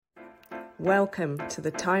Welcome to the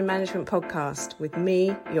Time Management Podcast with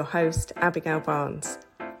me, your host, Abigail Barnes.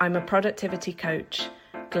 I'm a productivity coach,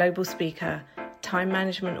 global speaker, time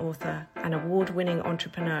management author, and award-winning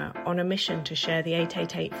entrepreneur on a mission to share the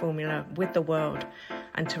 888 formula with the world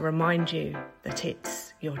and to remind you that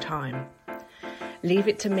it's your time. Leave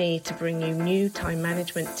it to me to bring you new time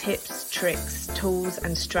management tips, tricks, tools,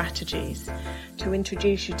 and strategies, to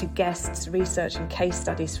introduce you to guests, research, and case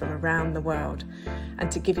studies from around the world,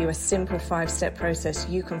 and to give you a simple 5-step process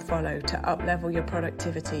you can follow to uplevel your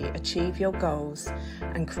productivity, achieve your goals,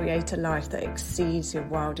 and create a life that exceeds your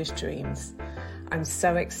wildest dreams. I'm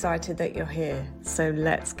so excited that you're here, so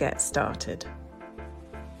let's get started.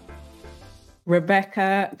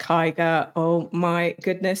 Rebekah Kiger, oh my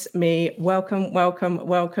goodness me.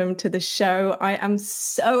 Welcome to the show. I am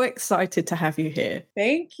so excited to have you here.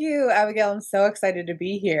 Thank you, Abigail. I'm so excited to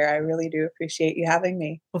be here. I really do appreciate you having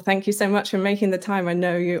me. Well, thank you so much for making the time. I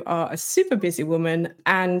know you are a super busy woman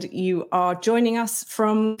and you are joining us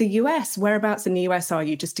from the US. Whereabouts in the US are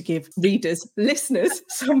you? Just to give readers, listeners,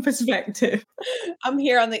 some perspective. I'm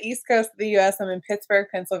here on the East Coast of the US. I'm in Pittsburgh,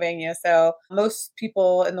 Pennsylvania. So most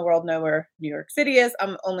people in the world know where New York City is.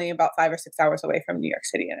 I'm only about 5 or 6 hours away from New York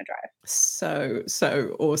City in a drive.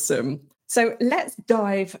 So awesome. So let's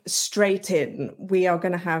dive straight in. We are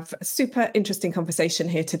going to have a super interesting conversation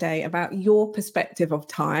here today about your perspective of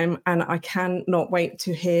time. And I cannot wait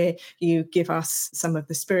to hear you give us some of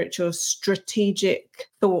the spiritual, strategic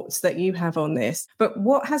thoughts that you have on this. But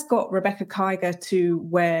what has got Rebekah Kiger to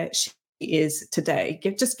where she is today?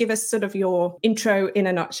 Just give us sort of your intro in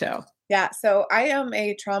a nutshell. Yeah, so I am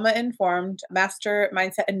a trauma-informed master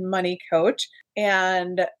mindset and money coach.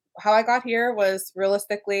 And how I got here was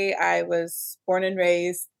realistically, I was born and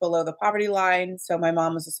raised below the poverty line. So my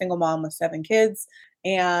mom was a single mom with 7 kids.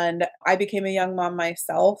 And I became a young mom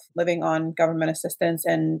myself, living on government assistance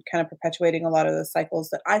and kind of perpetuating a lot of the cycles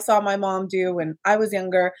that I saw my mom do when I was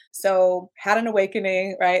younger. So had an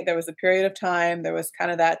awakening, right? There was a period of time, there was kind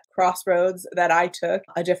of that crossroads that I took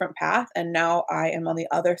a different path. And now I am on the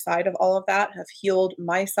other side of all of that, have healed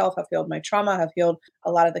myself, have healed my trauma, have healed a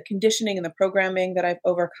lot of the conditioning and the programming that I've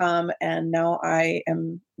overcome. And now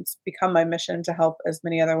it's become my mission to help as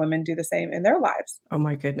many other women do the same in their lives. Oh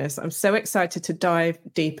my goodness. I'm so excited to dive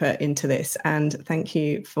deeper into this. And thank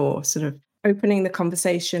you for sort of opening the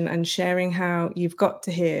conversation and sharing how you've got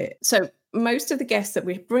to here. So most of the guests that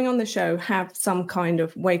we bring on the show have some kind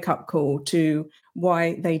of wake-up call to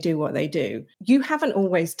why they do what they do. You haven't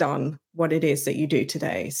always done what it is that you do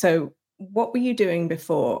today. So what were you doing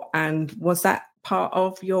before? And was that part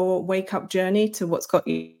of your wake-up journey to what's got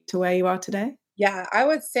you to where you are today? Yeah, I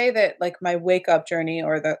would say that like my wake up journey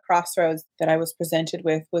or the crossroads that I was presented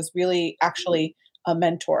with was really actually a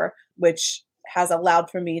mentor, which has allowed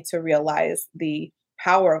for me to realize the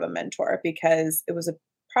power of a mentor, because it was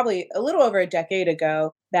probably a little over a decade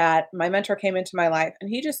ago that my mentor came into my life and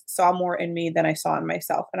he just saw more in me than I saw in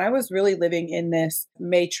myself. And I was really living in this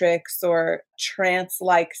matrix or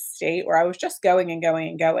trance-like state where I was just going and going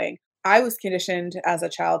and going. I was conditioned as a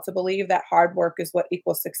child to believe that hard work is what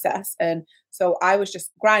equals success. And so I was just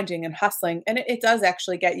grinding and hustling. And it does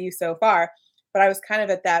actually get you so far. But I was kind of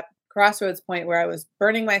at that crossroads point where I was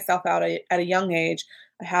burning myself out at a young age.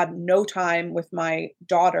 I had no time with my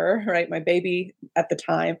daughter, right? My baby at the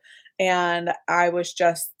time. And I was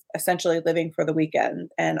just essentially living for the weekend.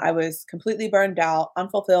 And I was completely burned out,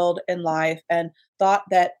 unfulfilled in life, and thought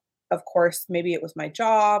that of course, maybe it was my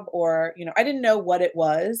job or, I didn't know what it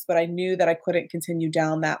was, but I knew that I couldn't continue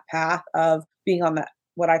down that path of being on that,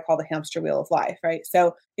 what I call the hamster wheel of life, right?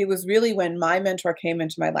 So it was really when my mentor came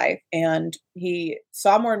into my life and he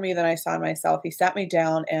saw more in me than I saw in myself. He sat me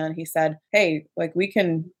down and he said, hey, like we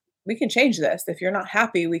can change this. If you're not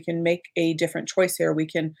happy, we can make a different choice here.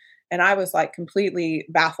 And I was like completely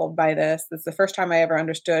baffled by this. This is the first time I ever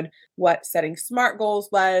understood what setting SMART goals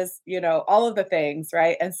was, all of the things,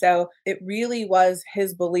 right? And so it really was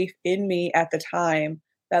his belief in me at the time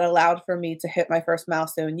that allowed for me to hit my first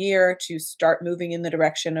milestone year, to start moving in the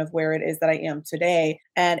direction of where it is that I am today.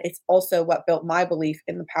 And it's also what built my belief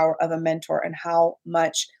in the power of a mentor and how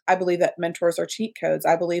much I believe that mentors are cheat codes.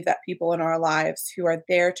 I believe that people in our lives who are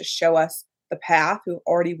there to show us the path, who've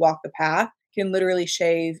already walked the path, can literally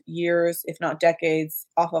shave years, if not decades,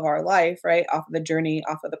 off of our life, right? Off of the journey,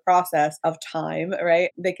 off of the process of time, right?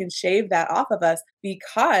 They can shave that off of us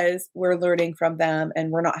because we're learning from them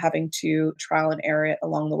and we're not having to trial and error it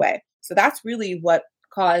along the way. So that's really what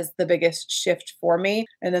caused the biggest shift for me.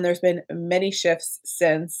 And then there's been many shifts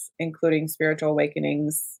since, including spiritual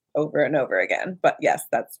awakenings over and over again. But yes,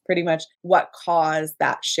 that's pretty much what caused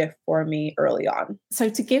that shift for me early on. So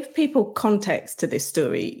to give people context to this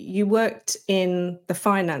story, you worked in the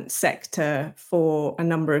finance sector for a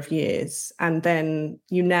number of years, and then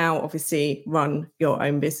you now obviously run your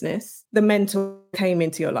own business. The mentor came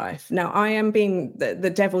into your life. Now, I am being the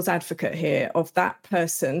devil's advocate here of that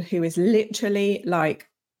person who is literally like,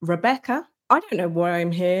 Rebekah, I don't know why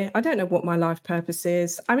I'm here. I don't know what my life purpose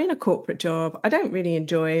is. I'm in a corporate job. I don't really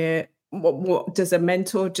enjoy it. What does a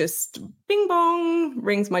mentor just bing bong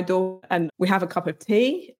rings my door and we have a cup of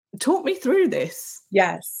tea? Talk me through this.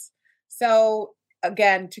 Yes. So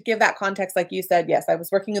again, to give that context, like you said, yes, I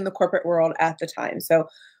was working in the corporate world at the time. So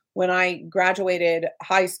when I graduated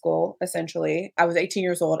high school, essentially, I was 18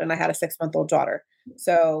 years old and I had a 6-month-old daughter.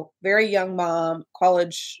 So very young mom,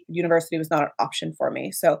 college, university was not an option for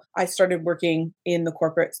me. So I started working in the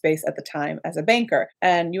corporate space at the time as a banker.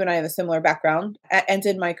 And you and I have a similar background. I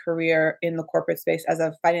ended my career in the corporate space as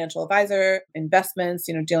a financial advisor, investments,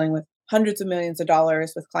 dealing with hundreds of millions of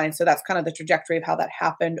dollars with clients. So that's kind of the trajectory of how that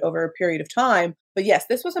happened over a period of time. But yes,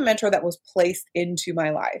 this was a mentor that was placed into my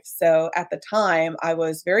life. So at the time, I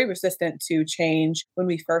was very resistant to change when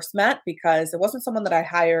we first met because it wasn't someone that I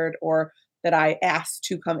hired or that I asked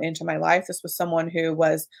to come into my life. This was someone who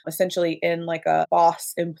was essentially in like a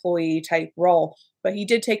boss employee type role, but he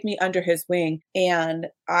did take me under his wing. And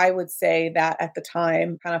I would say that at the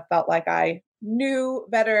time kind of felt like I knew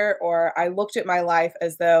better, or I looked at my life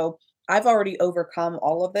as though I've already overcome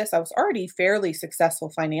all of this. I was already fairly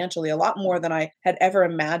successful financially, a lot more than I had ever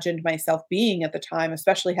imagined myself being at the time,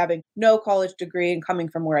 especially having no college degree and coming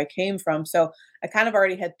from where I came from. So I kind of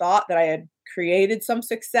already had thought that I had created some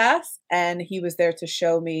success, and he was there to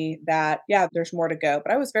show me that, yeah, there's more to go.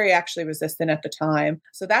 But I was very actually resistant at the time.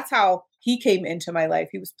 So that's how he came into my life.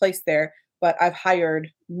 He was placed there. But I've hired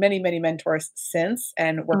many, many mentors since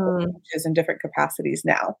and work with coaches in different capacities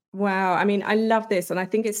now. Wow. I mean, I love this. And I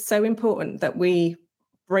think it's so important that we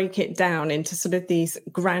break it down into sort of these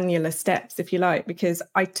granular steps, if you like, because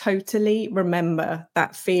I totally remember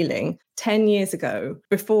that feeling 10 years ago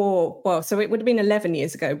so it would have been 11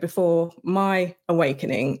 years ago before my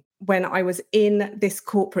awakening, when I was in this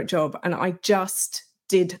corporate job and I just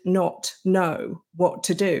did not know what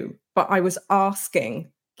to do. But I was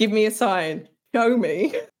asking, give me a sign, show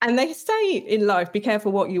me. And they say in life, be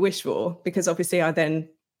careful what you wish for, because obviously I then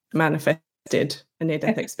manifested a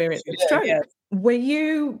near-death experience with stroke. Yes. Were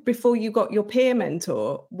you, before you got your peer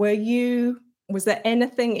mentor, was there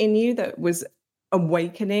anything in you that was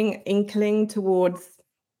awakening, inkling towards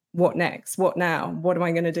what next? What now? What am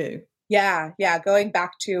I going to do? Yeah. Going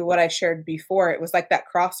back to what I shared before, it was like that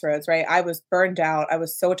crossroads, right? I was burned out. I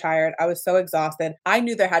was so tired. I was so exhausted. I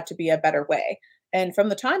knew there had to be a better way. And from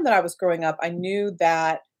the time that I was growing up, I knew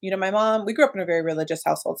that, my mom, we grew up in a very religious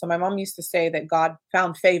household. So my mom used to say that God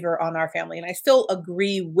found favor on our family. And I still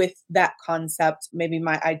agree with that concept. Maybe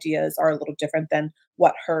my ideas are a little different than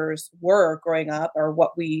what hers were growing up or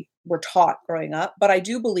what we were taught growing up. But I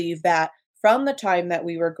do believe that from the time that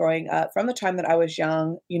we were growing up, from the time that I was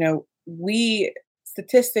young, we,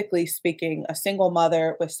 statistically speaking, a single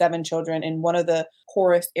mother with 7 children in one of the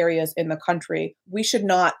poorest areas in the country, we should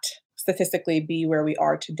not statistically be where we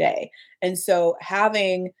are today. And so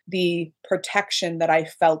having the protection that I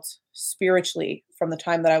felt spiritually from the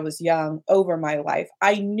time that I was young over my life,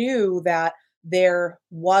 I knew that there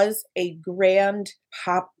was a grand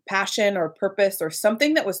passion or purpose or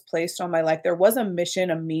something that was placed on my life. There was a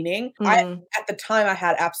mission, a meaning. At the time, I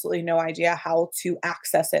had absolutely no idea how to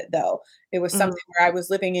access it, though. It was something where I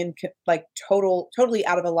was living in like totally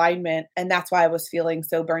out of alignment. And that's why I was feeling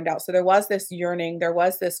so burned out. So there was this yearning, there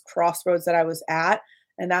was this crossroads that I was at.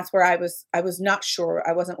 And that's where I was not sure.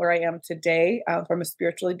 I wasn't where I am today from a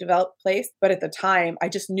spiritually developed place. But at the time, I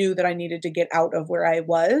just knew that I needed to get out of where I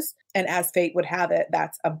was. And as fate would have it,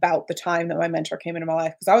 that's about the time that my mentor came into my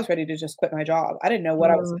life, because I was ready to just quit my job. I didn't know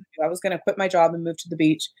what I was going to do. I was going to quit my job and move to the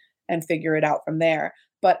beach and figure it out from there.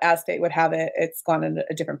 But as fate would have it, it's gone in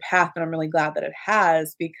a different path. And I'm really glad that it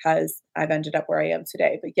has, because I've ended up where I am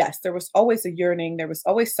today. But yes, there was always a yearning. There was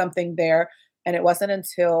always something there. And it wasn't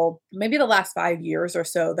until maybe the last 5 years or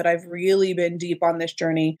so that I've really been deep on this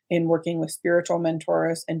journey in working with spiritual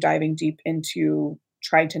mentors and diving deep into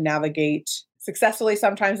trying to navigate successfully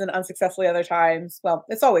sometimes and unsuccessfully other times. Well,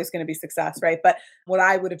 it's always going to be success, right? But what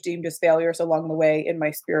I would have deemed as failures along the way in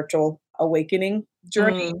my spiritual awakening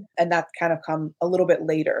journey. And that's kind of come a little bit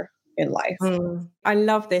later in life. I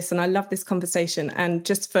love this, and I love this conversation. And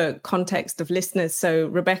just for context of listeners, so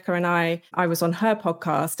Rebekah and I was on her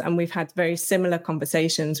podcast, and we've had very similar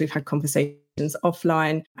conversations. We've had conversations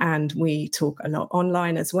offline, and we talk a lot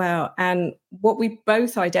online as well. And what we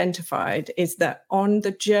both identified is that on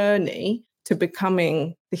the journey to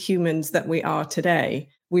becoming the humans that we are today,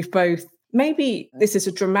 we've both, maybe this is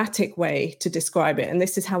a dramatic way to describe it, and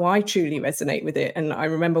this is how I truly resonate with it. And I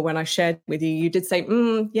remember when I shared with you, you did say,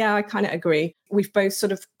 yeah, I kind of agree. We've both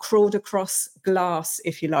sort of crawled across glass,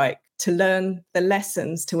 if you like, to learn the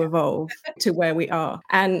lessons to evolve to where we are.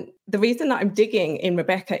 And the reason that I'm digging in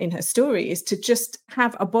Rebekah in her story is to just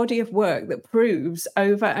have a body of work that proves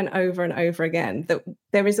over and over and over again that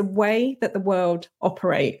there is a way that the world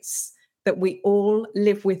operates that we all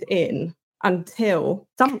live within until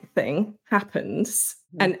something happens.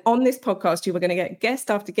 And on this podcast, you were going to get guest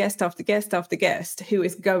after guest after guest after guest who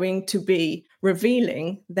is going to be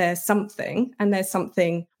revealing there's something, and there's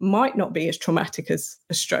something might not be as traumatic as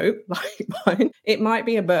a stroke like mine. It might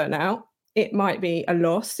be a burnout. It might be a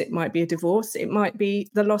loss. It might be a divorce. It might be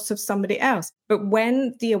the loss of somebody else. But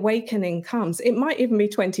when the awakening comes, it might even be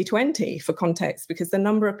 2020 for context, because the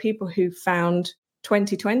number of people who found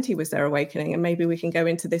 2020 was their awakening. And maybe we can go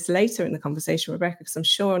into this later in the conversation, Rebekah, because I'm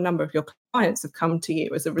sure a number of your clients have come to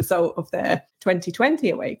you as a result of their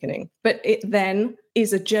 2020 awakening. But it then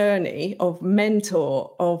is a journey of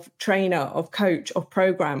mentor, of trainer, of coach, of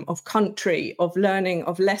program, of country, of learning,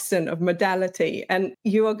 of lesson, of modality. And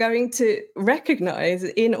you are going to recognize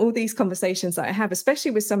in all these conversations that I have,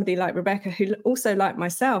 especially with somebody like Rebekah, who also, like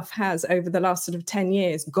myself, has over the last sort of 10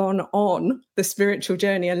 years gone on the spiritual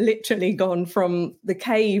journey and literally gone from the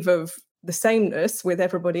cave of the sameness with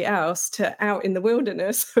everybody else to out in the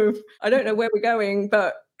wilderness of, I don't know where we're going,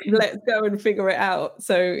 but let's go and figure it out.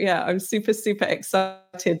 So yeah, I'm super, super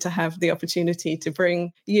excited to have the opportunity to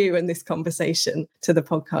bring you and this conversation to the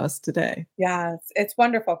podcast today. Yeah, it's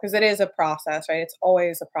wonderful because it is a process, right? It's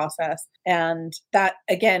always a process. And that,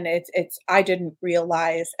 again, it's I didn't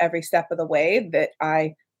realize every step of the way that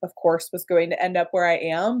I, of course, was going to end up where I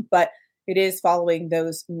am, but it is following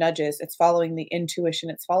those nudges. It's following the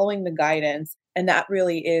intuition. It's following the guidance. And that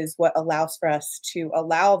really is what allows for us to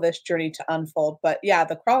allow this journey to unfold. But yeah,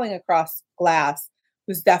 the crawling across glass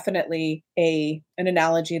was definitely an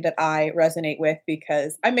analogy that I resonate with,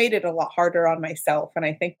 because I made it a lot harder on myself. And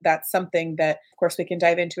I think that's something that, of course, we can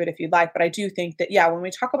dive into it if you'd like. But I do think that, yeah, when we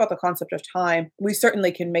talk about the concept of time, we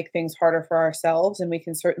certainly can make things harder for ourselves, and we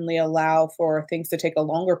can certainly allow for things to take a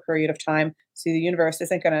longer period of time. So the universe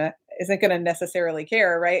isn't going to necessarily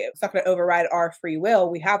care, right? It's not going to override our free will.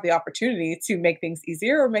 We have the opportunity to make things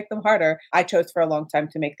easier or make them harder. I chose for a long time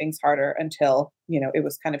to make things harder until, it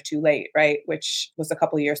was kind of too late, right? Which was a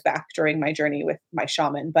couple of years back during my journey with my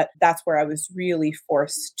shaman. But that's where I was really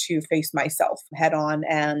forced to face myself head on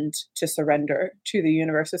and to surrender to the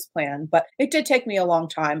universe's plan. But it did take me a long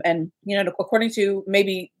time. And, according to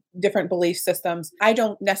maybe different belief systems, I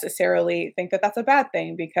don't necessarily think that that's a bad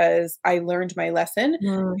thing, because I learned my lesson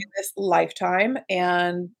in this lifetime,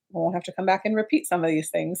 and I won't have to come back and repeat some of these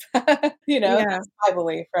things. Yeah. That's my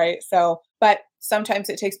belief, right? So, but sometimes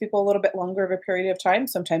it takes people a little bit longer of a period of time.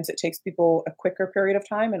 Sometimes it takes people a quicker period of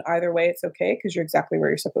time. And either way, it's okay, because you're exactly where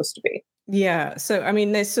you're supposed to be. Yeah. So, I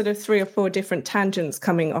mean, there's sort of 3 or 4 different tangents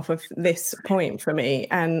coming off of this point for me.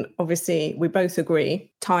 And obviously, we both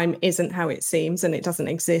agree time isn't how it seems, and it doesn't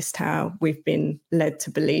exist how we've been led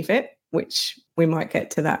to believe it, which we might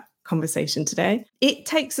get to that conversation today. It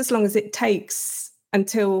takes as long as it takes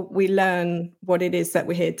until we learn what it is that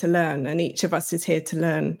we're here to learn. And each of us is here to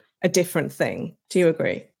learn a different thing. Do you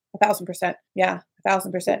agree? 1,000%. Yeah,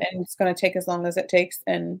 1,000%. And it's going to take as long as it takes.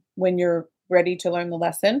 And when you're ready to learn the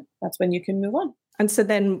lesson, that's when you can move on. And so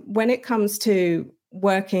then when it comes to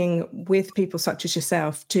working with people such as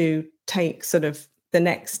yourself to take sort of the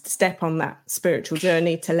next step on that spiritual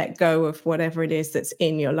journey, to let go of whatever it is that's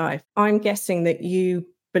in your life, I'm guessing that you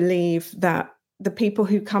believe that the people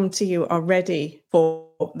who come to you are ready for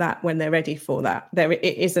that when they're ready for that.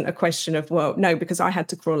 It isn't a question of, well, no, because I had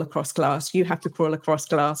to crawl across glass, you have to crawl across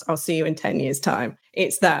glass, I'll see you in 10 years' time.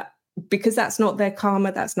 It's that because that's not their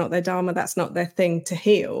karma, that's not their dharma, that's not their thing to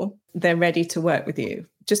heal, they're ready to work with you.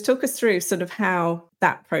 Just talk us through sort of how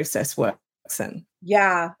that process works then.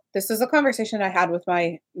 Yeah, this is a conversation I had with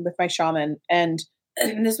my shaman, and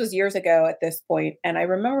this was years ago at this point. And I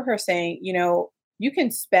remember her saying, you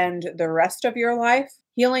can spend the rest of your life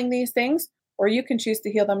healing these things, or you can choose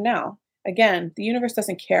to heal them now. Again, the universe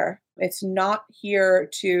doesn't care. It's not here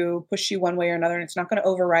to push you one way or another, and it's not going to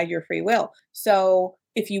override your free will. So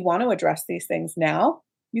if you want to address these things now,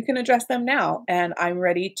 you can address them now. And I'm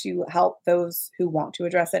ready to help those who want to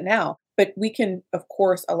address it now. But we can, of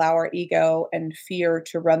course, allow our ego and fear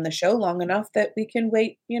to run the show long enough that we can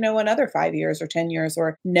wait, another 5 years or 10 years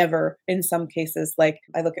or never in some cases. Like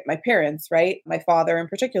I look at my parents, right? My father in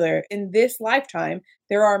particular. In this lifetime,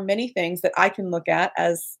 there are many things that I can look at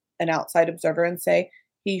as an outside observer and say,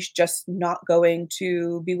 he's just not going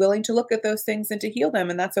to be willing to look at those things and to heal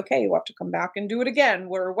them. And that's okay. We'll have to come back and do it again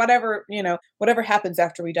or whatever, whatever happens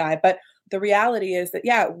after we die. But the reality is that,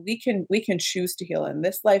 yeah, we can choose to heal in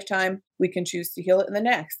this lifetime. We can choose to heal it in the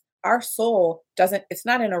next. Our soul it's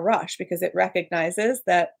not in a rush because it recognizes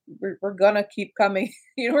that we're going to keep coming.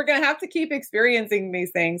 We're going to have to keep experiencing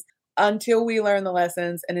these things until we learn the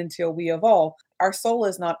lessons and until we evolve. Our soul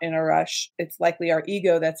is not in a rush. It's likely our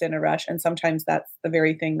ego that's in a rush. And sometimes that's the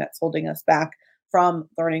very thing that's holding us back from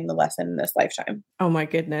learning the lesson in this lifetime. Oh my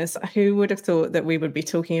goodness. Who would have thought that we would be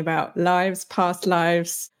talking about lives, past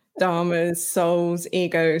lives, dharmas, souls,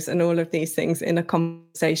 egos, and all of these things in a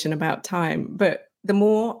conversation about time? But the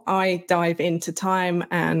more I dive into time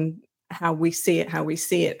and how we see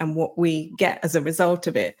it and what we get as a result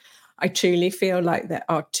of it, I truly feel like there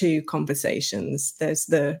are two conversations. There's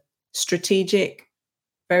the strategic,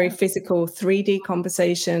 very physical 3D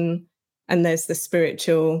conversation, and there's the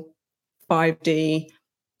spiritual 5D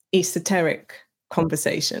esoteric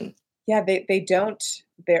conversation. Yeah,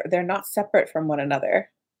 they're not separate from one another.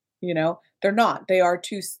 They're not. They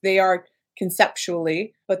are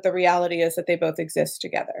conceptually, but the reality is that they both exist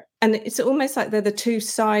together. And it's almost like they're the two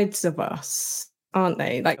sides of us, aren't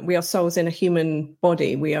they? Like we are souls in a human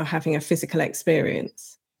body. We are having a physical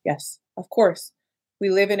experience. Yes, of course. We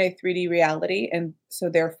live in a 3D reality, and so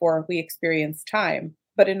therefore we experience time.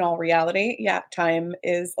 But in all reality, yeah, time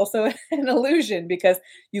is also an illusion because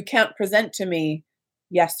you can't present to me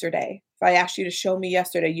yesterday. If I asked you to show me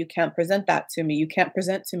yesterday, you can't present that to me. You can't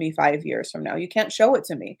present to me 5 years from now. You can't show it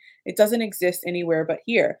to me. It doesn't exist anywhere but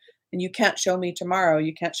here. And you can't show me tomorrow.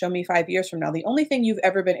 You can't show me 5 years from now. The only thing you've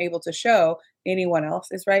ever been able to show anyone else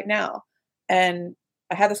is right now. And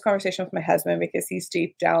I had this conversation with my husband because he's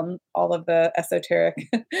deep down all of the esoteric,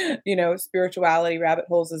 spirituality rabbit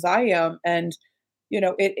holes as I am. And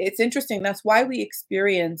it's interesting. That's why we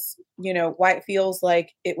experience, why it feels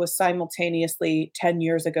like it was simultaneously 10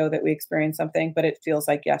 years ago that we experienced something, but it feels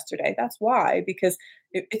like yesterday. That's why, because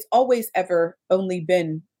it's always ever only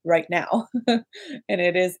been right now. And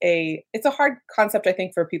it's a hard concept, I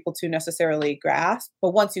think, for people to necessarily grasp.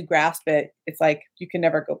 But once you grasp it, it's like you can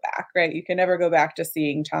never go back, right? You can never go back to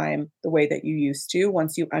seeing time the way that you used to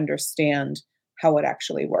once you understand how it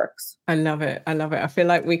actually works. I love it. I feel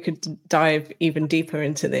like we could dive even deeper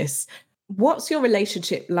into this. What's your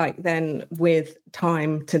relationship like then with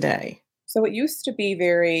time today? So it used to be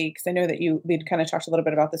because I know that we'd kind of talked a little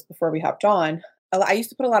bit about this before we hopped on. I used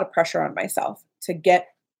to put a lot of pressure on myself to get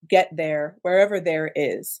there, wherever there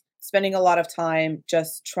is, spending a lot of time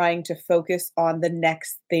just trying to focus on the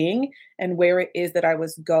next thing and where it is that I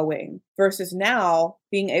was going, versus now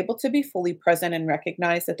being able to be fully present and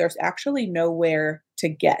recognize that there's actually nowhere to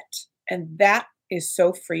get. And that is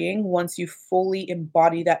so freeing once you fully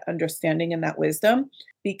embody that understanding and that wisdom,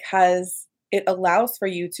 because it allows for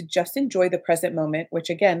you to just enjoy the present moment, which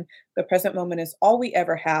again, the present moment is all we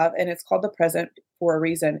ever have. And it's called the present for a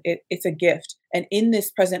reason. It's a gift. And in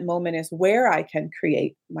this present moment is where I can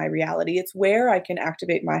create my reality. It's where I can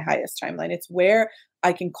activate my highest timeline. It's where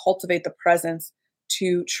I can cultivate the presence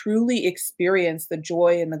to truly experience the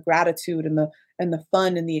joy and the gratitude and the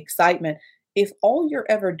fun and the excitement. If all you're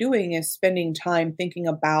ever doing is spending time thinking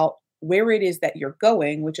about where it is that you're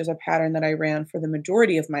going, which is a pattern that I ran for the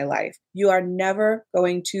majority of my life, you are never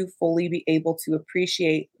going to fully be able to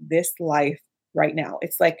appreciate this life right now.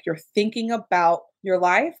 It's like you're thinking about your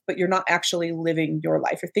life, but you're not actually living your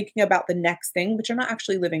life. You're thinking about the next thing, but you're not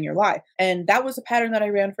actually living your life. And that was a pattern that I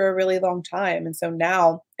ran for a really long time. And so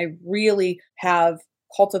now I really have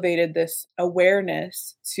cultivated this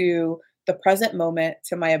awareness to the present moment,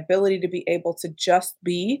 to my ability to be able to just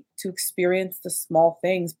be, to experience the small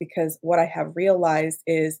things, because what I have realized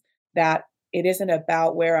is that it isn't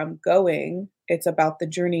about where I'm going. It's about the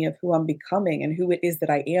journey of who I'm becoming and who it is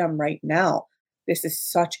that I am right now. This is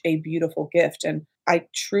such a beautiful gift. And I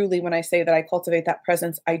truly, when I say that I cultivate that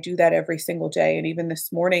presence, I do that every single day. And even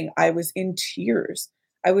this morning, I was in tears.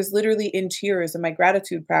 I was literally in tears in my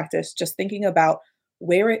gratitude practice, just thinking about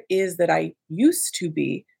where it is that I used to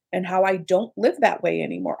be and how I don't live that way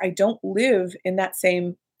anymore. I don't live in that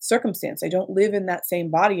same circumstance. I don't live in that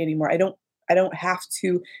same body anymore. I don't have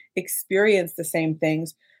to experience the same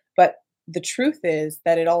things. But the truth is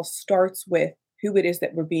that it all starts with who it is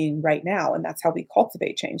that we're being right now. And that's how we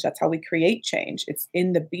cultivate change. That's how we create change. It's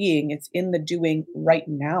in the being, it's in the doing right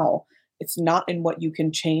now It's not in what you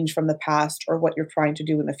can change from the past or what you're trying to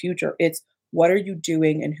do in the future. It's what are you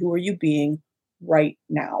doing and who are you being right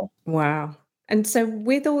now? Wow. And so,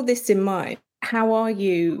 with all this in mind, how are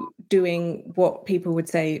you doing what people would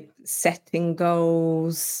say setting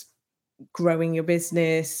goals, growing your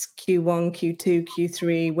business, Q1, Q2,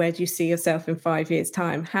 Q3? Where do you see yourself in 5 years'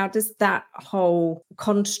 time? How does that whole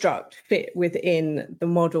construct fit within the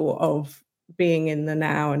model of being in the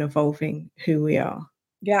now and evolving who we are?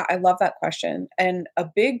 Yeah, I love that question. And a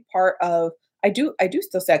big part of I do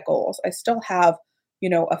still set goals. I still have,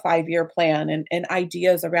 a 5-year plan and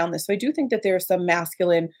ideas around this. So I do think that there are some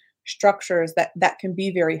masculine structures that can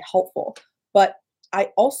be very helpful. But I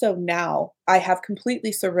also now I have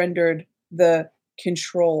completely surrendered the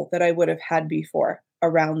control that I would have had before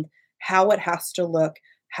around how it has to look,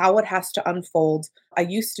 how it has to unfold. I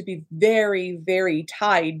used to be very, very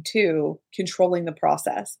tied to controlling the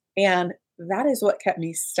process. And that is what kept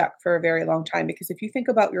me stuck for a very long time. Because if you think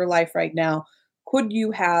about your life right now, could you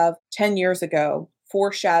have 10 years ago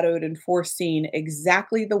foreshadowed and foreseen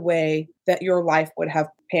exactly the way that your life would have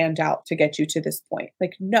panned out to get you to this point?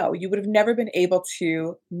 Like, no, you would have never been able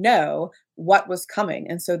to know what was coming.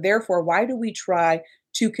 And so, therefore, why do we try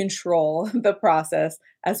to control the process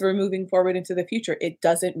as we're moving forward into the future? It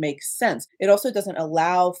doesn't make sense. It also doesn't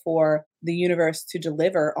allow for the universe to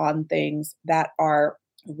deliver on things that are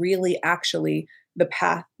really actually the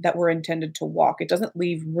path that we're intended to walk. It doesn't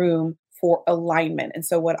leave room for alignment. And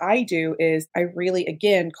so what I do is I really,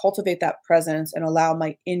 again, cultivate that presence and allow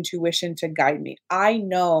my intuition to guide me. I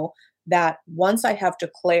know that once I have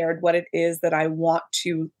declared what it is that I want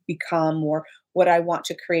to become or what I want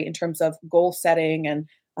to create in terms of goal setting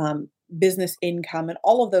and business income and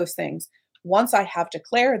all of those things, once I have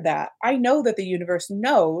declared that, I know that the universe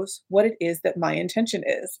knows what it is that my intention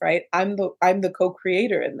is, right? I'm the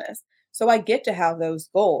co-creator in this. So I get to have those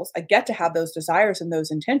goals. I get to have those desires and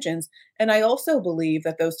those intentions. And I also believe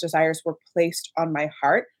that those desires were placed on my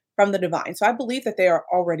heart from the divine. So I believe that they are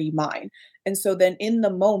already mine. And so then in the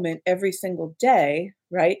moment, every single day,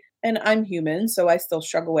 right? And I'm human, so I still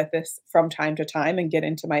struggle with this from time to time and get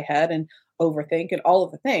into my head and overthink and all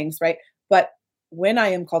of the things, right? But when I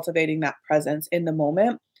am cultivating that presence in the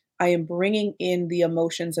moment, I am bringing in the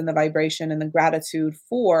emotions and the vibration and the gratitude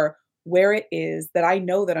for where it is that I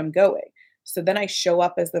know that I'm going. So then I show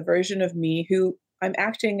up as the version of me who I'm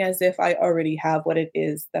acting as if I already have what it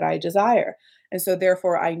is that I desire. And so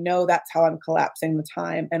therefore, I know that's how I'm collapsing the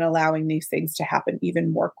time and allowing these things to happen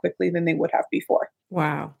even more quickly than they would have before.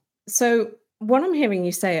 Wow. So, what I'm hearing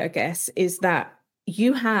you say, I guess, is that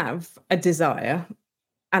you have a desire,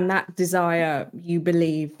 and that desire you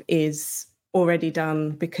believe is already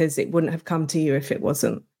done because it wouldn't have come to you if it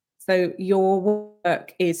wasn't. So, your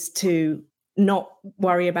work is to not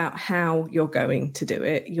worry about how you're going to do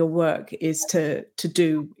it. Your work is to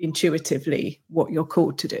do intuitively what you're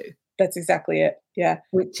called to do. That's exactly it. Yeah.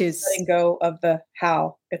 Which is Letting go of the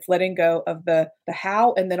how. It's letting go of the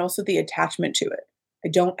how and then also the attachment to it. I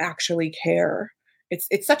don't actually care.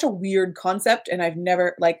 It's such a weird concept and I've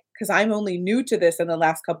never cuz I'm only new to this in the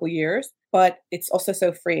last couple years, but it's also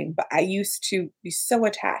so freeing. But I used to be so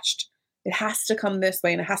attached. It has to come this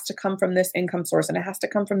way and it has to come from this income source and it has to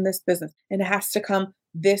come from this business and it has to come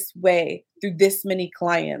this way through this many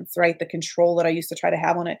clients, right? The control that I used to try to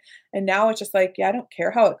have on it. And now it's just like, yeah, I don't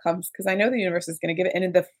care how it comes because I know the universe is going to give it. And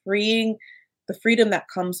in the freedom that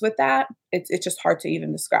comes with that, it's just hard to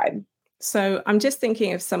even describe. So I'm just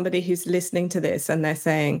thinking of somebody who's listening to this and they're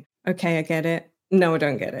saying, okay, I get it. No, I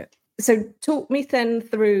don't get it. So talk me then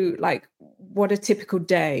through what a typical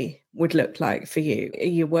day would look like for you. Are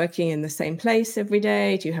you working in the same place every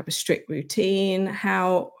day? Do you have a strict routine?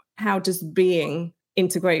 How does being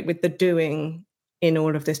integrate with the doing in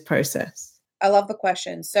all of this process? I love the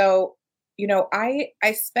question. So, I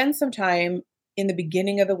spend some time in the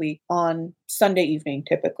beginning of the week on Sunday evening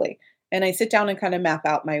typically, and I sit down and kind of map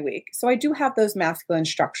out my week. So I do have those masculine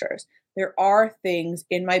structures. There are things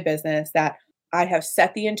in my business that I have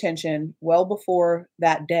set the intention well before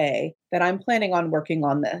that day that I'm planning on working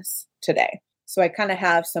on this today. So I kind of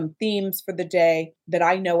have some themes for the day that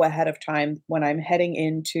I know ahead of time when I'm heading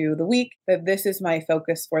into the week that this is my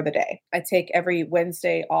focus for the day. I take every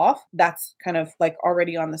Wednesday off. That's kind of like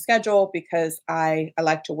already on the schedule because I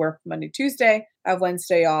like to work Monday, Tuesday, have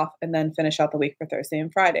Wednesday off, and then finish out the week for Thursday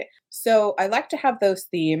and Friday. So I like to have those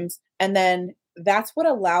themes. And then that's what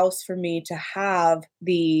allows for me to have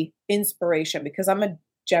the inspiration because I'm a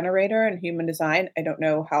generator in human design. I don't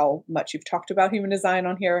know how much you've talked about human design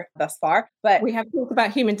on here thus far, but we have talked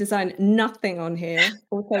about human design, nothing on here.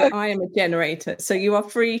 Also, I am a generator. So you are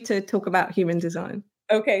free to talk about human design.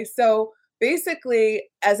 Okay. So basically,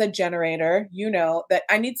 as a generator, that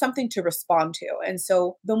I need something to respond to. And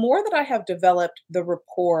so the more that I have developed the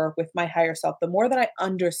rapport with my higher self, the more that I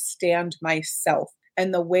understand myself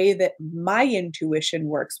and the way that my intuition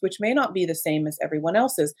works, which may not be the same as everyone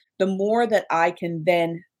else's, the more that I can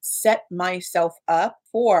then set myself up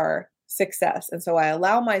for success. And so I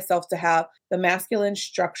allow myself to have the masculine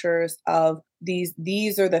structures of these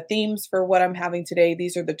are the themes for what I'm having today.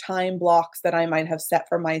 These are the time blocks that I might have set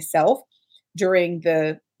for myself during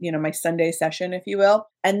my Sunday session, if you will.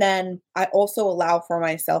 And then I also allow for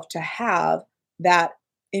myself to have that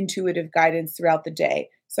intuitive guidance throughout the day.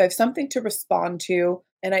 So I have something to respond to.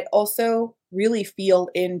 And I also really feel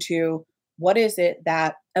into what is it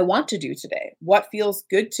that I want to do today? What feels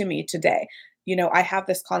good to me today? I have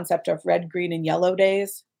this concept of red, green, and yellow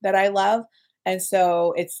days that I love. And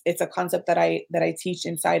so it's a concept that I teach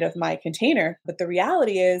inside of my container. But the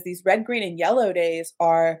reality is these red, green, and yellow days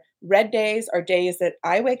are days that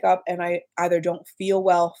I wake up and I either don't feel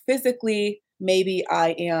well physically. Maybe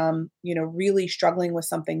I am, really struggling with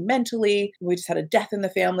something mentally. We just had a death in the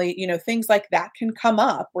family, things like that can come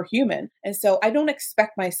up. We're human. And so I don't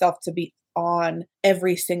expect myself to be on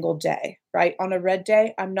every single day, right? On a red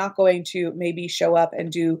day, I'm not going to maybe show up and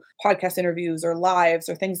do podcast interviews or lives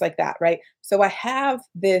or things like that, right? So I have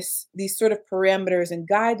these sort of parameters and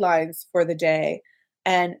guidelines for the day.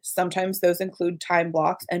 And sometimes those include time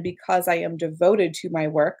blocks. And because I am devoted to my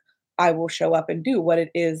work, I will show up and do what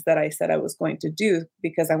it is that I said I was going to do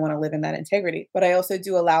because I want to live in that integrity. But I also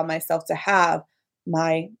do allow myself to have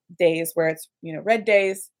my days where it's, red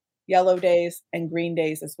days, yellow days, and green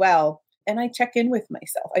days as well. And I check in with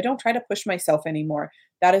myself. I don't try to push myself anymore.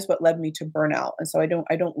 That is what led me to burnout. And so I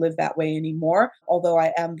don't live that way anymore, although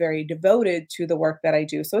I am very devoted to the work that I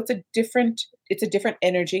do. So it's a different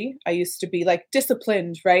energy. I used to be like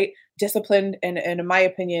disciplined, right? Disciplined. And in my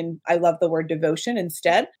opinion, I love the word devotion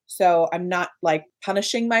instead. So I'm not like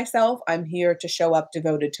punishing myself. I'm here to show up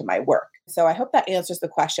devoted to my work. So I hope that answers the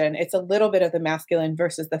question. It's a little bit of the masculine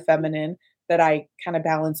versus the feminine that I kind of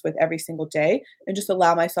balance with every single day and just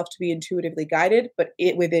allow myself to be intuitively guided, but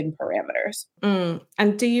it within parameters.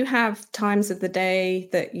 And do you have times of the day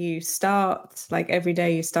that you start, like every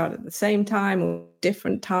day you start at the same time or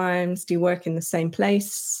different times? Do you work in the same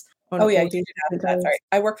place? Oh yeah, you do have that. Sorry.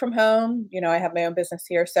 I work from home. I have my own business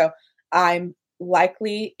here. So I'm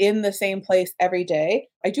likely in the same place every day.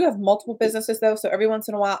 I do have multiple businesses though. So every once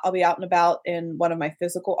in a while, I'll be out and about in one of my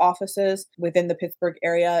physical offices within the Pittsburgh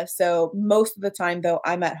area. So most of the time though,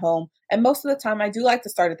 I'm at home. And most of the time I do like to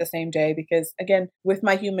start at the same day because again, with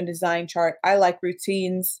my human design chart, I like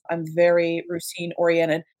routines. I'm very routine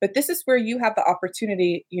oriented, but this is where you have the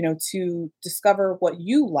opportunity, to discover what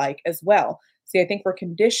you like as well. See, I think we're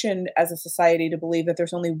conditioned as a society to believe that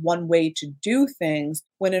there's only one way to do things,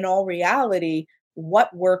 when in all reality,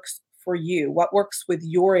 what works for you? What works with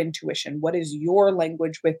your intuition? What is your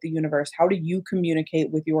language with the universe? How do you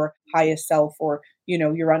communicate with your highest self or,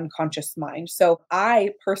 your unconscious mind? So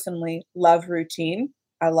I personally love routine.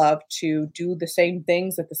 I love to do the same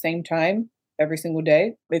things at the same time every single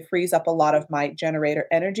day. It frees up a lot of my generator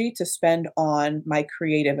energy to spend on my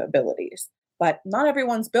creative abilities. But not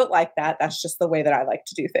everyone's built like that. That's just the way that I like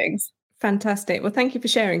to do things. Fantastic. Well, thank you for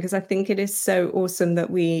sharing, because I think it is so awesome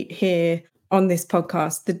that we hear on this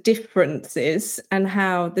podcast the differences and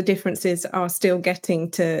how the differences are still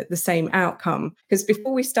getting to the same outcome. Because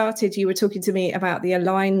before we started, you were talking to me about the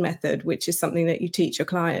Align method, which is something that you teach your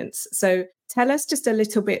clients. So tell us just a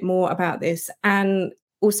little bit more about this. And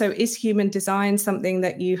also, is human design something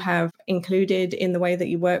that you have included in the way that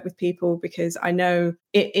you work with people? Because I know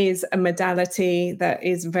it is a modality that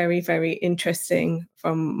is very, very interesting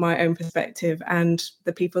from my own perspective and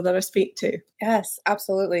the people that I speak to. Yes,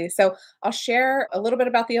 absolutely. So I'll share a little bit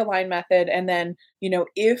about the Align method. And then,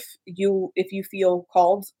 if you feel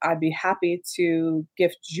called, I'd be happy to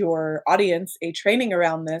gift your audience a training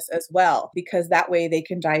around this as well, because that way they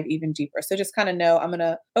can dive even deeper. So just kind of know, I'm going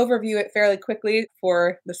to overview it fairly quickly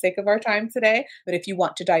for the sake of our time today. But if you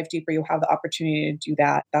want to dive deeper, you'll have the opportunity to do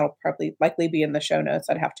that. That'll likely be in the show notes,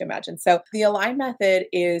 I'd have to imagine. So the Align method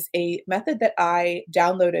is a method that I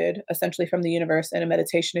downloaded essentially from the universe in a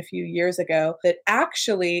meditation a few years ago that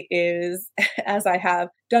actually is, as I have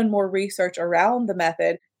done more research around the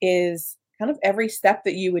method, is kind of every step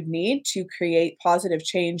that you would need to create positive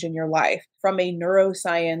change in your life from a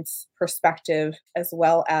neuroscience perspective, as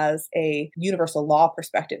well as a universal law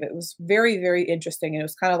perspective. It was very, very interesting. And it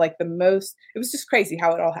was kind of like it was just crazy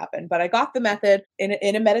how it all happened. But I got the method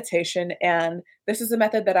in a meditation. And this is a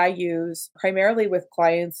method that I use primarily with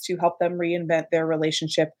clients to help them reinvent their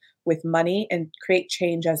relationship with money and create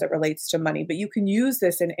change as it relates to money. But you can use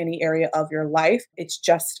this in any area of your life. It's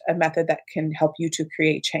just a method that can help you to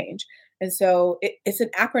create change. And so it's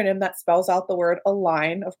an acronym that spells out the word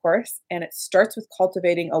align, of course, and it starts with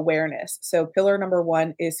cultivating awareness. So pillar number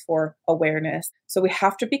 1 is for awareness. So we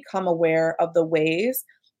have to become aware of the ways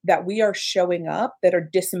that we are showing up that are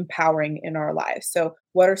disempowering in our lives. So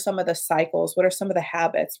what are some of the cycles? What are some of the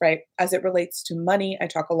habits, right? As it relates to money, I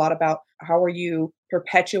talk a lot about how are you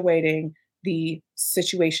perpetuating the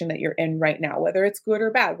situation that you're in right now, whether it's good or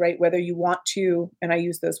bad, right? Whether you want to, and I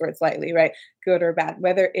use those words lightly, right? Good or bad,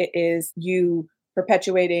 whether it is you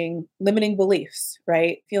perpetuating limiting beliefs,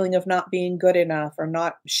 right? Feeling of not being good enough or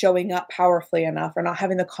not showing up powerfully enough or not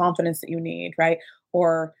having the confidence that you need, right?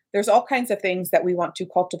 Or there's all kinds of things that we want to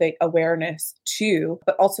cultivate awareness to,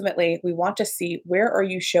 but ultimately we want to see where are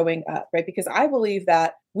you showing up, right? Because I believe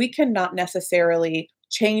that we cannot necessarily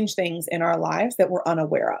change things in our lives that we're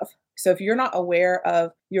unaware of. So if you're not aware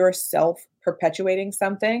of yourself perpetuating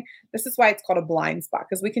something, this is why it's called a blind spot,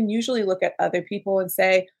 because we can usually look at other people and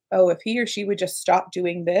say, oh, if he or she would just stop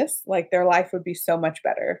doing this, like their life would be so much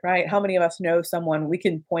better, right? How many of us know someone we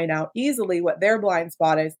can point out easily what their blind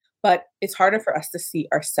spot is, but it's harder for us to see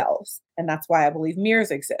ourselves. And that's why I believe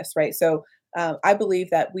mirrors exist, right? So I believe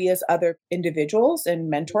that we as other individuals and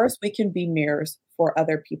mentors, we can be mirrors for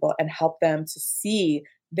other people and help them to see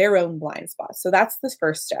their own blind spots. So that's the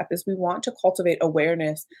first step is we want to cultivate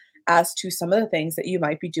awareness as to some of the things that you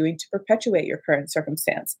might be doing to perpetuate your current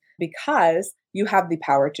circumstance because you have the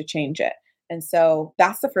power to change it. And so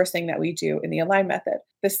that's the first thing that we do in the Align method.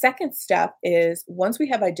 The second step is once we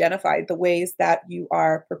have identified the ways that you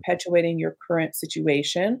are perpetuating your current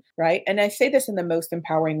situation, right? And I say this in the most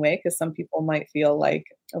empowering way because some people might feel like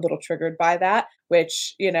a little triggered by that,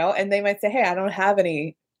 which, and they might say, hey, I don't have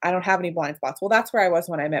any blind spots. Well, that's where I was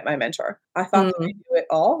when I met my mentor. I thought that we do it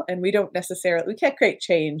all, and we can't create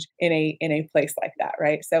change in a place like that,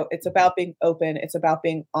 right? So it's about being open. It's about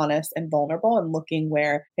being honest and vulnerable and looking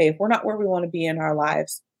where, hey, if we're not where we want to be in our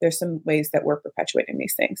lives, there's some ways that we're perpetuating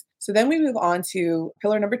these things. So then we move on to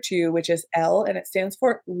pillar number 2, which is L, and it stands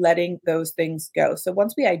for letting those things go. So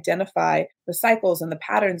once we identify the cycles and the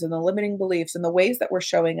patterns and the limiting beliefs and the ways that we're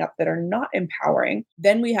showing up that are not empowering,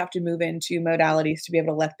 then we have to move into modalities to be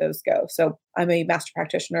able to let those go. So I'm a master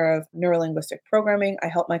practitioner of neurolinguistic programming. I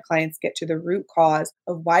help my clients get to the root cause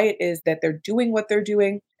of why it is that they're doing what they're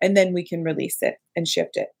doing, and then we can release it and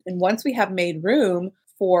shift it. And once we have made room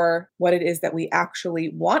for what it is that we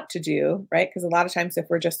actually want to do, right? Because a lot of times if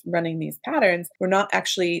we're just running these patterns, we don't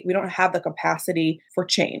have the capacity for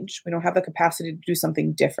change. We don't have the capacity to do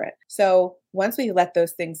something different. So once we let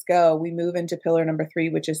those things go, we move into pillar number 3,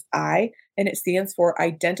 which is I, and it stands for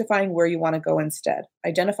identifying where you want to go instead,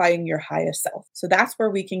 identifying your highest self. So that's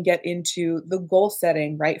where we can get into the goal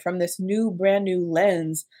setting, right? From this brand new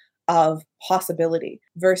lens of possibility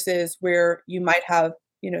versus where you might have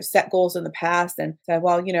set goals in the past and said,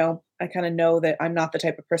 well, I kind of know that I'm not the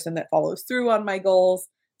type of person that follows through on my goals.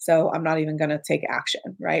 So I'm not even going to take action,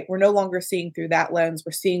 right? We're no longer seeing through that lens.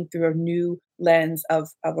 We're seeing through a new lens of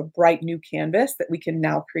a bright new canvas that we can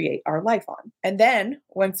now create our life on. And then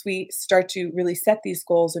once we start to really set these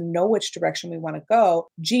goals and know which direction we want to go,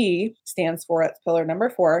 G stands for, it's pillar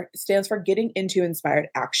number 4, stands for getting into inspired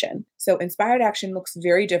action. So inspired action looks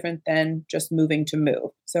very different than just moving to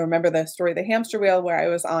move. So remember the story of the hamster wheel where I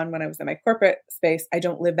was on when I was in my corporate space. I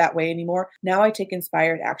don't live that way anymore. Now I take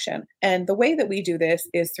inspired action. And the way that we do this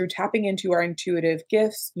is through tapping into our intuitive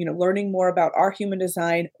gifts, learning more about our human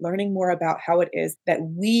design, learning more about how it is that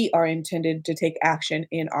we are intended to take action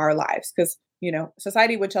in our lives. Because,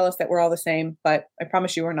 society would tell us that we're all the same, but I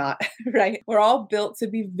promise you we're not, right? We're all built to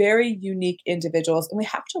be very unique individuals. And we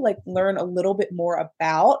have to learn a little bit more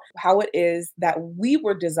about how it is that we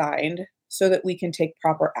were designed so that we can take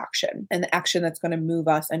proper action and the action that's going to move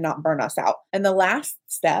us and not burn us out. And the last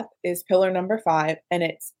step is pillar number 5, and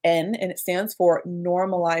it's N, and it stands for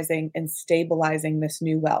normalizing and stabilizing this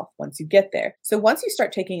new wealth once you get there. So once you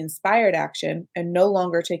start taking inspired action and no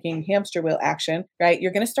longer taking hamster wheel action, right,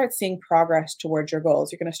 you're going to start seeing progress towards your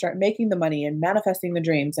goals. You're going to start making the money and manifesting the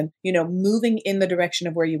dreams and, moving in the direction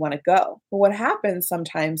of where you want to go. But what happens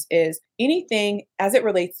sometimes is anything as it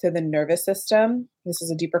relates to the nervous system, this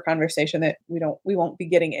is a deeper conversation that we won't be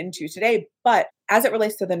getting into today, but as it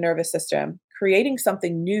relates to the nervous system, creating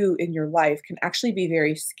something new in your life can actually be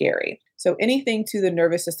very scary. So anything to the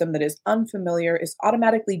nervous system that is unfamiliar is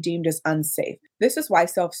automatically deemed as unsafe. This is why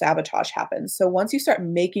self-sabotage happens. So once you start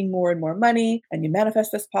making more and more money and you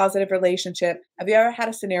manifest this positive relationship, have you ever had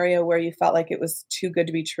a scenario where you felt like it was too good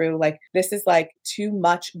to be true? Like this is like too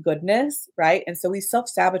much goodness, right? And so we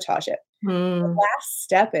self-sabotage it. Mm. Last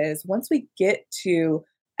step is once we get to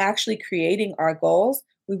actually creating our goals,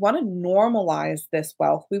 we want to normalize this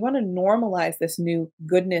wealth. We want to normalize this new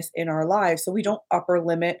goodness in our lives so we don't upper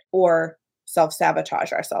limit or self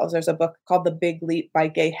sabotage ourselves. There's a book called The Big Leap by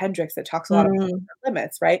Gay Hendricks that talks a lot about Mm. our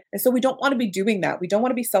limits, right? And so we don't want to be doing that. We don't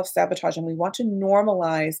want to be self sabotaging. We want to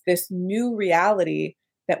normalize this new reality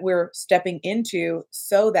that we're stepping into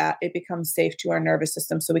so that it becomes safe to our nervous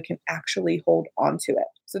system so we can actually hold on to it.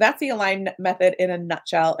 So that's the Align method in a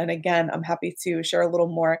nutshell. And again, I'm happy to share a little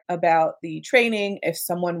more about the training if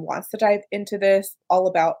someone wants to dive into this, all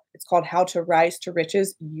about it's called How to Rise to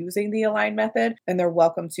Riches using the Align method. And they're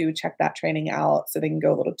welcome to check that training out so they can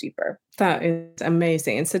go a little deeper. That is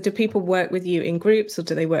amazing. And so do people work with you in groups or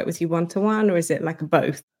do they work with you one-to-one, or is it like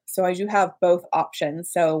both? So I do have both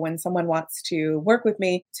options. So when someone wants to work with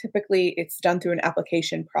me, typically it's done through an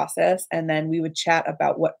application process, and then we would chat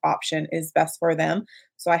about what option is best for them.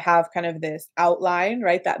 So I have kind of this outline,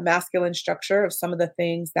 right? That masculine structure of some of the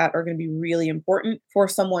things that are going to be really important for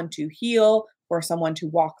someone to heal, for someone to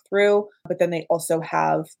walk through. But then they also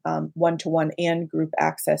have one-to-one and group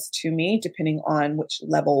access to me, depending on which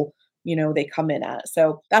level they come in at.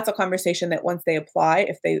 So that's a conversation that once they apply,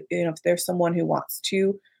 if there's someone who wants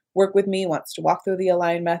to work with me, wants to walk through the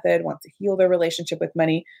Align method, wants to heal their relationship with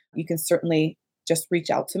money, you can certainly just reach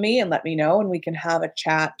out to me and let me know, and we can have a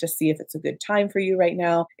chat to see if it's a good time for you right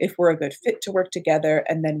now, if we're a good fit to work together,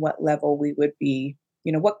 and then what level we would be.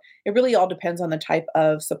 What it really all depends on the type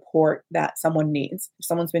of support that someone needs. If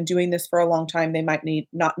someone's been doing this for a long time, they might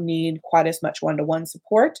not need quite as much one-to-one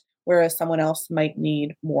support, whereas someone else might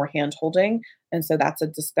need more hand holding. And so that's a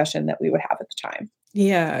discussion that we would have at the time.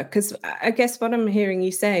 Yeah, because I guess what I'm hearing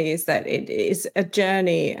you say is that it is a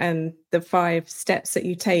journey, and the 5 steps that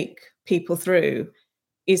you take people through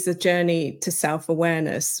is a journey to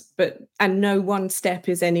self-awareness, and no one step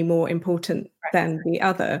is any more important than the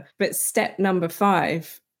other. But step number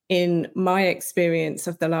 5, in my experience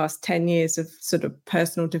of the last 10 years of sort of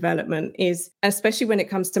personal development, is, especially when it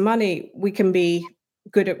comes to money, we can be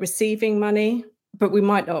good at receiving money, but we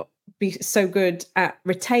might not be so good at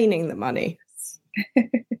retaining the money.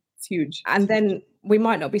 It's huge. And then we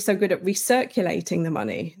might not be so good at recirculating the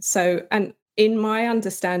money. So, and in my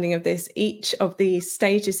understanding of this, each of these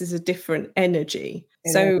stages is a different energy.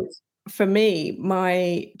 So for me,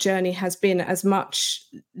 my journey has been as much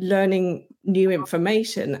learning new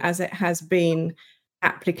information as it has been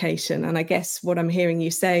application. And I guess what I'm hearing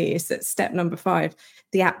you say is that step number 5,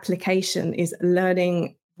 the application, is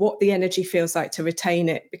learning what the energy feels like to retain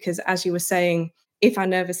it. Because as you were saying, if our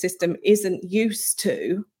nervous system isn't used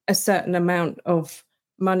to a certain amount of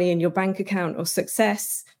money in your bank account or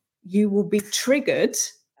success, you will be triggered.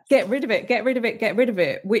 Get rid of it, get rid of it, get rid of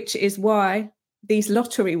it, which is why these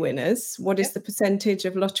lottery winners, what is the percentage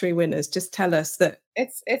of lottery winners? Just tell us that.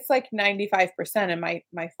 It's like 95%. And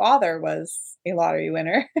my father was a lottery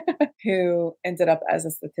winner who ended up as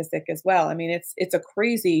a statistic as well. I mean, it's a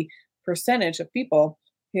crazy percentage of people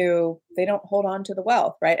who they don't hold on to the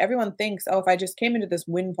wealth, right? Everyone thinks, oh, if I just came into this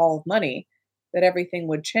windfall of money, that everything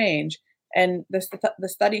would change. And the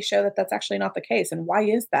studies show that that's actually not the case. And why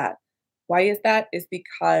is that? Why is that? Is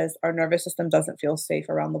because our nervous system doesn't feel safe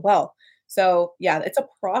around the wealth. So yeah, it's a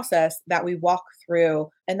process that we walk through.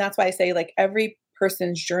 And that's why I say, like, every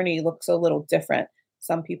person's journey looks a little different.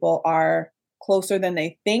 Some people are closer than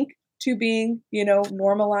they think to being,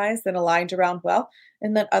 normalized and aligned around wealth.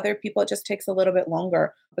 And then other people, it just takes a little bit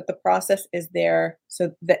longer. But the process is there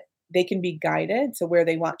so that they can be guided to where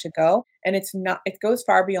they want to go. And it goes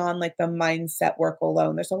far beyond like the mindset work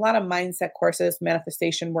alone. There's a lot of mindset courses,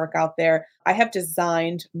 manifestation work out there. I have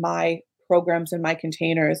designed my programs and my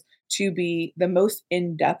containers to be the most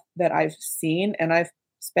in-depth that I've seen. And I've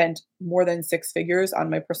spent more than 6 figures on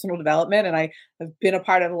my personal development. And I have been a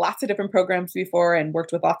part of lots of different programs before and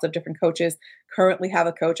worked with lots of different coaches. Currently have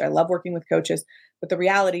a coach. I love working with coaches. But the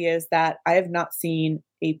reality is that I have not seen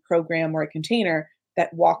a program or a container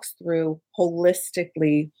that walks through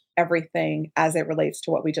holistically everything as it relates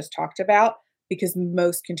to what we just talked about, because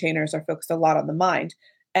most containers are focused a lot on the mind.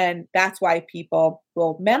 And that's why people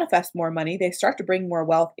will manifest more money. They start to bring more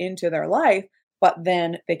wealth into their life, but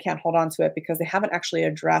then they can't hold on to it because they haven't actually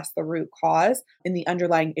addressed the root cause in the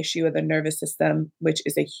underlying issue of the nervous system, which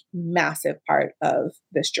is a massive part of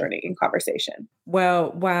this journey and conversation.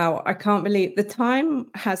 Well, wow. I can't believe the time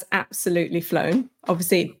has absolutely flown.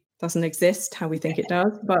 Obviously, it doesn't exist how we think it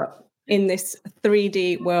does, but in this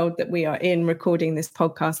 3D world that we are in recording this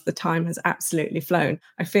podcast, the time has absolutely flown.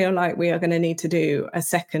 I feel like we are going to need to do a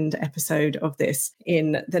second episode of this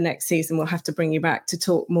in the next season. We'll have to bring you back to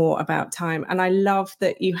talk more about time. And I love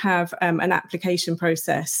that you have an application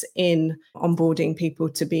process in onboarding people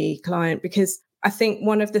to be client, because I think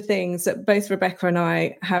one of the things that both Rebekah and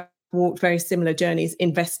I have walked very similar journeys,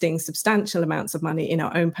 investing substantial amounts of money in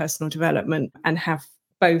our own personal development, and have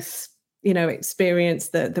both experience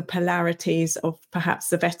the polarities of perhaps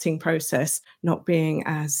the vetting process not being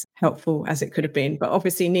as helpful as it could have been. But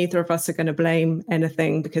obviously neither of us are going to blame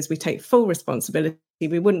anything, because we take full responsibility.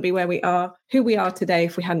 We wouldn't be who we are today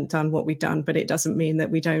if we hadn't done what we've done. But it doesn't mean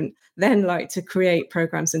that we don't then like to create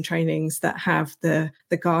programs and trainings that have the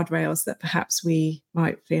guardrails that perhaps we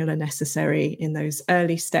might feel are necessary in those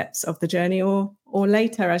early steps of the journey, or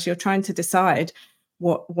later as you're trying to decide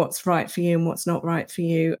what's right for you and what's not right for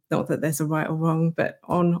you. Not that there's a right or wrong, but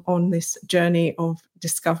on this journey of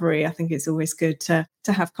discovery, I think it's always good to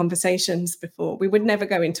have conversations before. We would never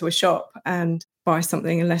go into a shop and buy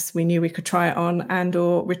something unless we knew we could try it on and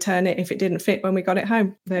or return it if it didn't fit when we got it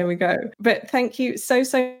home. There we go. But thank you so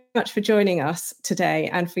much for joining us today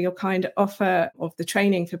and for your kind offer of the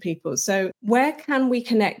training for people. So where can we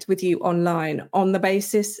connect with you online on the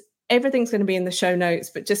basis? Everything's going to be in the show notes,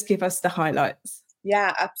 but just give us the highlights.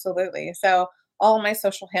 Yeah, absolutely. So all of my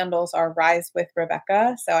social handles are Rise with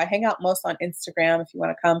Rebekah. So I hang out most on Instagram. If you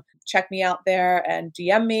want to come check me out there and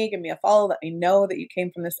DM me, give me a follow, let me know that you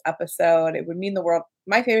came from this episode. It would mean the world.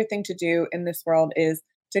 My favorite thing to do in this world is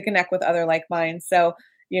to connect with other like minds. So,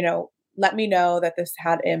 let me know that this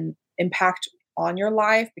had an impact on your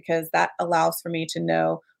life, because that allows for me to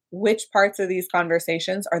know which parts of these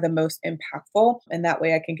conversations are the most impactful. And that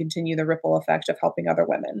way I can continue the ripple effect of helping other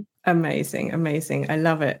women. Amazing. I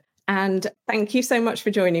love it. And thank you so much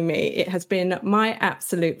for joining me. It has been my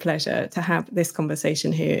absolute pleasure to have this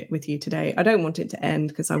conversation here with you today. I don't want it to end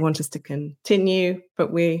because I want us to continue,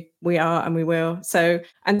 but we are and we will. So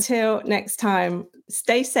until next time,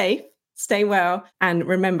 stay safe, stay well, and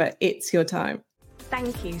remember, it's your time.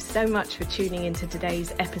 Thank you so much for tuning into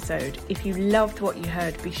today's episode. If you loved what you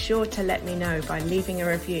heard, be sure to let me know by leaving a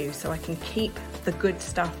review so I can keep the good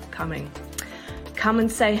stuff coming. Come and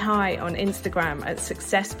say hi on Instagram at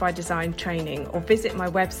Success by Design Training, or visit my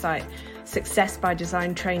website,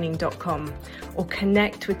 successbydesigntraining.com, or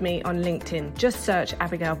connect with me on LinkedIn. Just search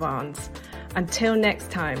Abigail Barnes. Until next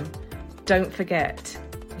time, don't forget,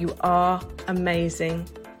 you are amazing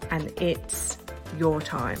and it's your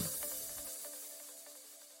time.